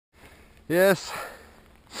Yes.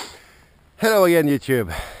 Hello again,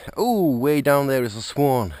 YouTube. Oh, way down there is a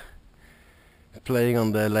swan playing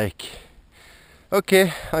on the lake.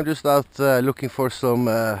 Okay, I'm just out looking for some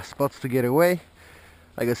spots to get away.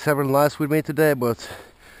 I got several knives with me today, but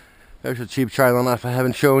there's a cheap China knife I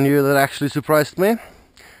haven't shown you that actually surprised me.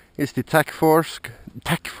 It's the Tac-Force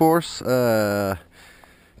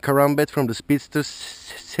Karambit from the Speedster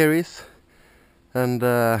series, and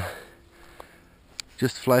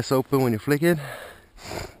just flies open when you flick it.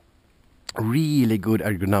 Really good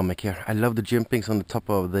ergonomic here. I love the jimpings on the top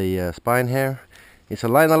of the spine here. It's a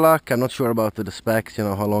liner lock. I'm not sure about the specs, you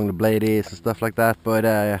know, how long the blade is and stuff like that, but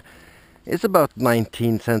it's about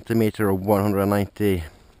 19 centimeter or 190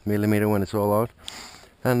 millimeter when it's all out.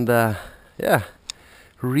 And yeah,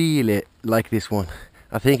 really like this one.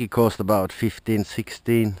 I think it cost about 15,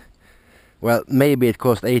 16. Well, maybe it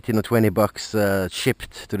cost 18 or 20 bucks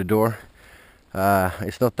shipped to the door.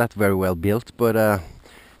 It's not that very well built, but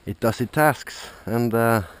it does its tasks, and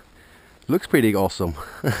looks pretty awesome.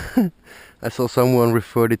 I saw someone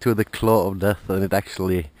referred it to the claw of death, and it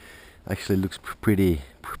actually looks pretty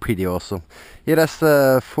awesome. It has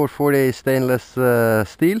 440 stainless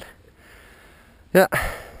steel. Yeah,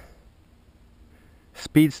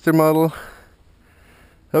 speedster model.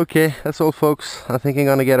 Okay, that's all, folks. I think I'm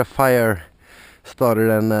gonna get a fire started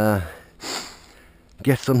and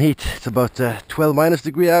get some heat. It's about 12 minus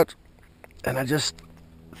degree out, and I just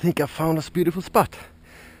think I found this beautiful spot.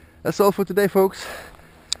 That's all for today, folks.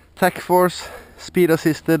 Tac-Force speed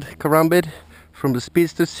assisted karambit from the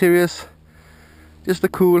Speedster series. Just a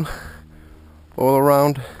cool, all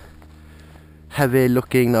around, heavy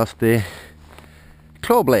looking, nasty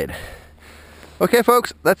claw blade. Okay,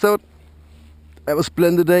 folks, that's all. Have a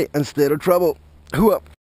splendid day and stay out of trouble. Hoo-up!